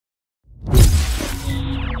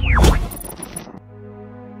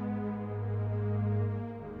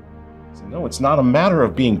No, it's not a matter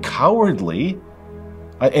of being cowardly.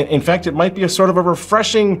 In fact, it might be a sort of a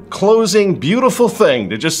refreshing, closing, beautiful thing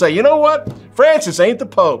to just say, you know what? Francis ain't the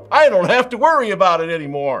Pope. I don't have to worry about it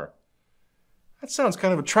anymore. That sounds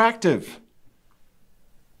kind of attractive.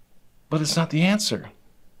 But it's not the answer.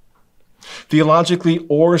 Theologically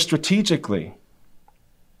or strategically.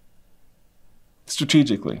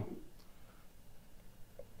 Strategically.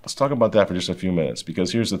 Let's talk about that for just a few minutes,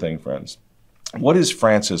 because here's the thing, friends. What is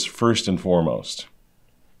Francis first and foremost?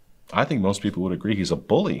 I think most people would agree he's a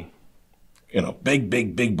bully in a big,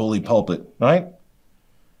 big, big bully pulpit, right?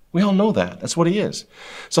 We all know that. That's what he is.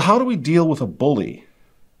 So how do we deal with a bully?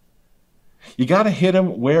 You got to hit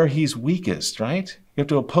him where he's weakest, right? You have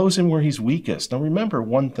to oppose him where he's weakest. Now remember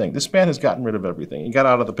one thing. This man has gotten rid of everything. He got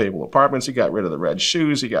out of the papal apartments. He got rid of the red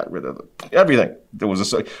shoes. He got rid of everything.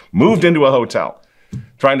 Moved into a hotel,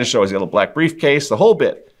 trying to show us he had a black briefcase, the whole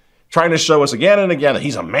bit. Trying to show us again and again that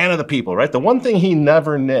he's a man of the people, right? The one thing he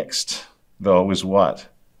never nixed, though, is what?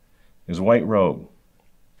 His white robe.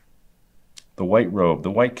 The white robe,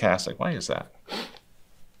 the white cassock. Why is that?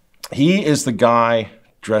 He is the guy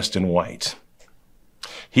dressed in white.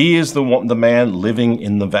 He is the man living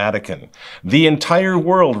in the Vatican. The entire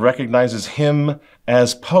world recognizes him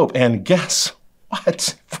as Pope. And guess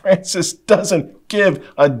what? Francis doesn't give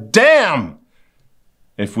a damn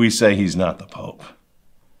if we say he's not the Pope.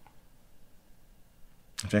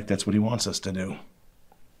 In fact, that's what he wants us to do.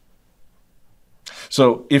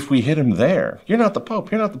 So if we hit him there, you're not the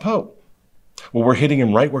Pope, you're not the Pope. Well, we're hitting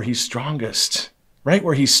him right where he's strongest. Right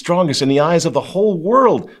where he's strongest in the eyes of the whole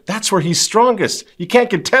world. That's where he's strongest. You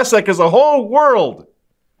can't contest that because the whole world.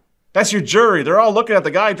 That's your jury. They're all looking at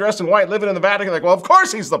the guy dressed in white living in the Vatican like, well, of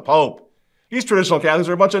course he's the Pope. These traditional Catholics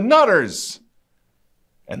are a bunch of nutters.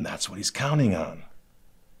 And that's what he's counting on.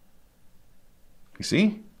 You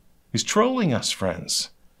see? He's trolling us,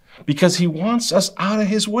 friends, because he wants us out of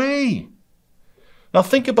his way. Now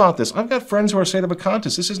think about this. I've got friends who are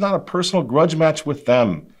sedevacantists. This is not a personal grudge match with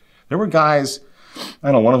them. There were guys, I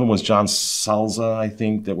don't know, one of them was John Salza, I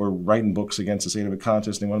think, that were writing books against the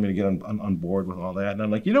sedevacantists. They wanted me to get on board with all that. And I'm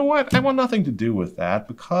like, you know what? I want nothing to do with that,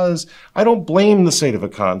 because I don't blame the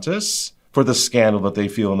sedevacantists for the scandal that they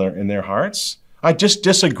feel in their hearts. I just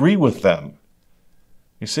disagree with them.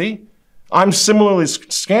 You see? I'm similarly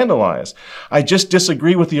scandalized. I just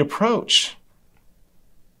disagree with the approach.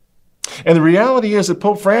 And the reality is that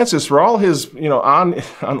Pope Francis, for all his, on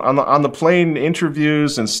the plane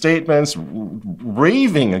interviews and statements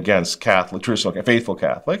raving against traditional faithful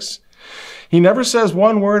Catholics, he never says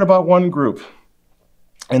one word about one group,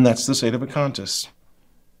 and that's the sedevacantists.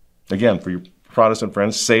 Again, for your Protestant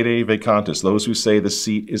friends, sedevacantists, those who say the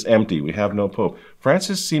seat is empty, we have no Pope.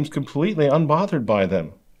 Francis seems completely unbothered by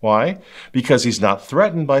them. Why? Because he's not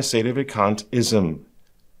threatened by sedevacantism.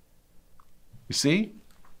 You see?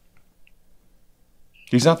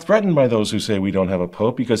 He's not threatened by those who say we don't have a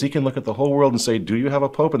Pope, because he can look at the whole world and say, do you have a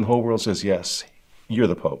Pope? And the whole world says, yes, you're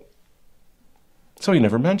the Pope. So he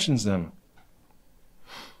never mentions them.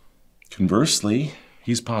 Conversely,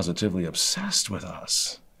 he's positively obsessed with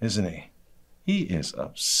us, isn't he? He is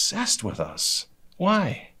obsessed with us.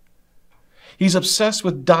 Why? He's obsessed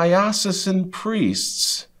with diocesan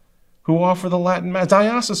priests who offer the Latin Mass.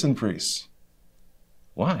 Diocesan priests.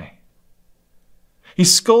 Why? He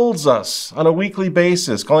scolds us on a weekly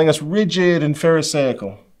basis, calling us rigid and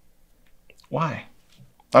pharisaical. Why?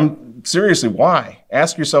 Seriously, why?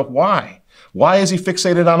 Ask yourself why. Why is he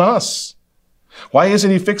fixated on us? Why isn't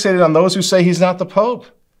he fixated on those who say he's not the Pope?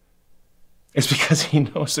 It's because he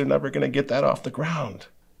knows they're never going to get that off the ground.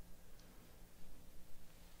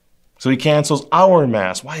 So he cancels our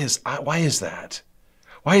Mass. Why is that?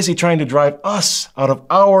 Why is he trying to drive us out of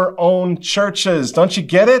our own churches? Don't you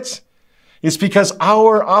get it? It's because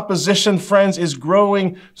our opposition, friends, is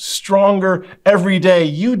growing stronger every day.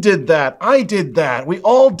 You did that. I did that. We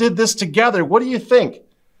all did this together. What do you think?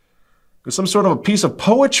 There's some sort of a piece of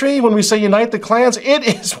poetry when we say unite the clans? It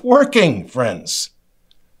is working, friends.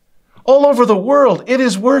 All over the world, it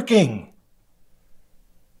is working.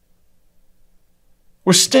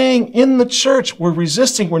 We're staying in the church. We're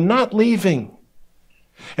resisting. We're not leaving.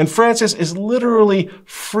 And Francis is literally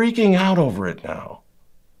freaking out over it now.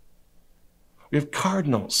 We have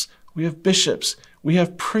cardinals. We have bishops. We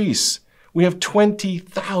have priests. We have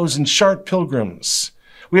 20,000 Chart pilgrims.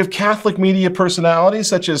 We have Catholic media personalities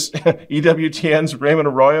such as EWTN's Raymond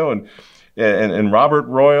Arroyo and Robert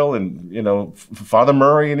Royal and, Father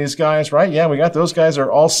Murray and these guys, right? Yeah, we got those guys are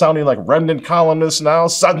all sounding like remnant columnists now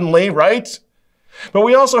suddenly, right? But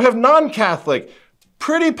we also have non-Catholic,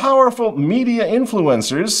 pretty powerful media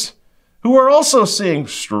influencers who are also seeing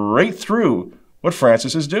straight through what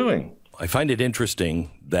Francis is doing. I find it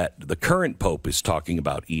interesting that the current Pope is talking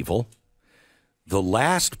about evil. The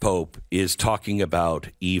last Pope is talking about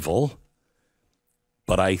evil,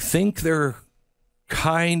 but I think they're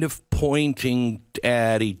kind of pointing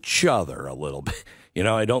at each other a little bit. You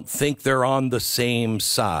know, I don't think they're on the same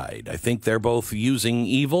side. I think they're both using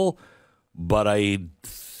evil, but I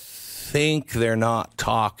think they're not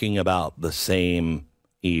talking about the same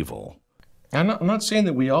evil. I'm not saying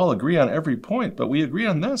that we all agree on every point, but we agree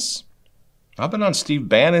on this. I've been on Steve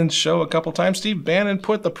Bannon's show a couple times. Steve Bannon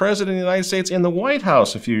put the President of the United States in the White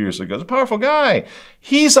House a few years ago. He's a powerful guy.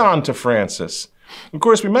 He's on to Francis. Of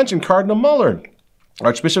course, we mentioned Cardinal Muller,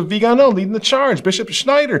 Archbishop Vigano leading the charge, Bishop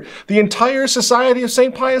Schneider, the entire Society of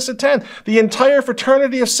St. Pius X, the entire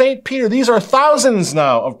Fraternity of St. Peter. These are thousands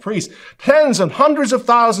now of priests, tens and hundreds of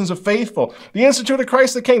thousands of faithful, the Institute of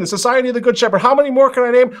Christ the King, the Society of the Good Shepherd. How many more can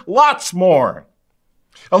I name? Lots more.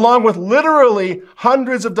 Along with literally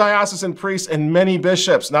hundreds of diocesan priests and many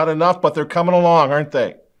bishops. Not enough, but they're coming along, aren't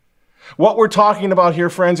they? What we're talking about here,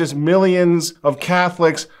 friends, is millions of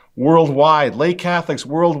Catholics worldwide, lay Catholics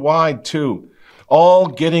worldwide too, all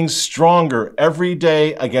getting stronger every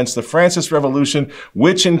day against the Francis Revolution,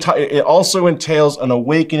 which it also entails an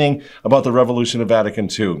awakening about the revolution of Vatican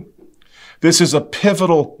II. This is a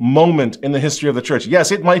pivotal moment in the history of the Church.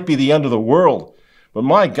 Yes, it might be the end of the world, but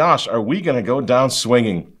my gosh, are we going to go down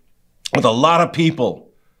swinging with a lot of people?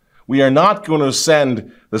 We are not going to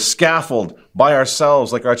ascend the scaffold by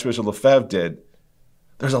ourselves like Archbishop Lefebvre did.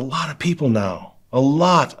 There's a lot of people now, a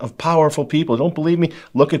lot of powerful people. Don't believe me?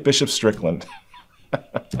 Look at Bishop Strickland.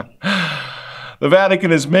 The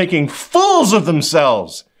Vatican is making fools of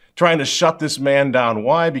themselves trying to shut this man down.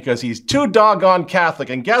 Why? Because he's too doggone Catholic.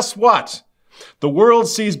 And guess what? The world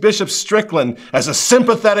sees Bishop Strickland as a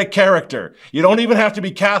sympathetic character. You don't even have to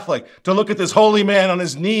be Catholic to look at this holy man on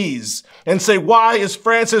his knees and say, why is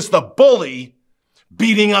Francis the bully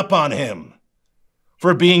beating up on him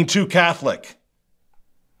for being too Catholic?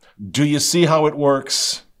 Do you see how it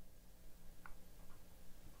works?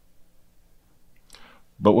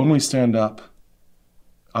 But when we stand up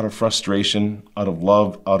out of frustration, out of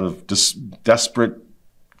love, out of desperate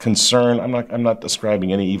concern, I'm not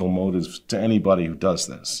describing any evil motives to anybody who does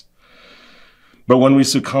this. But when we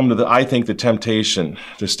succumb to I think the temptation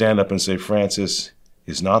to stand up and say Francis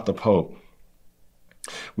is not the Pope,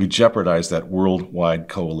 we jeopardize that worldwide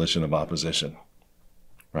coalition of opposition,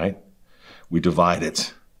 right? We divide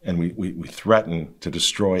it and we threaten to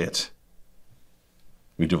destroy it.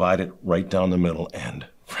 We divide it right down the middle, and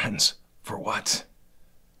friends, for what?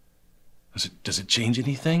 Does it change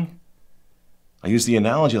anything? I use the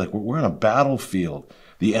analogy like we're on a battlefield.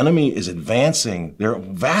 The enemy is advancing. They're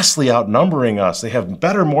vastly outnumbering us. They have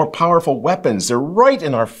better, more powerful weapons. They're right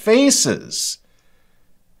in our faces.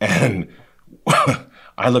 And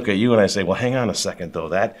I look at you and I say, well, hang on a second, though.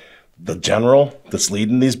 The general that's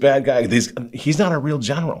leading these bad guys, he's not a real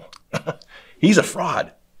general. He's a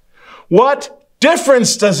fraud. What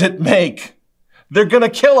difference does it make? They're going to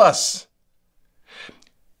kill us.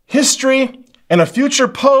 History and a future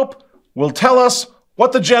pope will tell us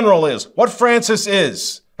what the general is, what Francis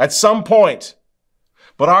is at some point.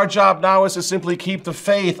 But our job now is to simply keep the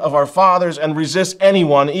faith of our fathers and resist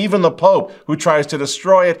anyone, even the Pope, who tries to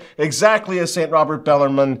destroy it, exactly as St. Robert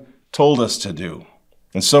Bellarmine told us to do,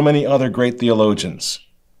 and so many other great theologians.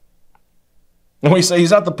 And we say,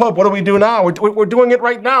 he's not the Pope. What do we do now? We're doing it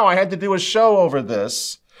right now. I had to do a show over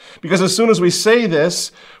this. Because as soon as we say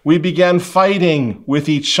this, we begin fighting with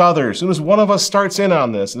each other. As soon as one of us starts in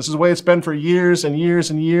on this, and this is the way it's been for years and years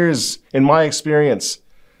and years in my experience.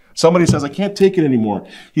 Somebody says, I can't take it anymore.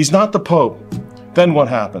 He's not the Pope. Then what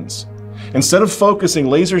happens? Instead of focusing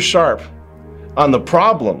laser sharp on the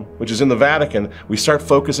problem, which is in the Vatican, we start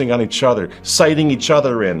focusing on each other, citing each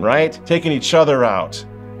other in, right? Taking each other out,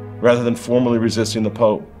 rather than formally resisting the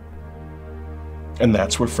Pope. And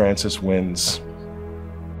that's where Francis wins.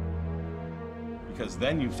 Because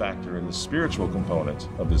then you factor in the spiritual component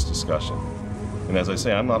of this discussion. And as I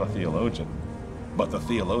say, I'm not a theologian, but the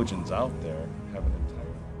theologians out there have an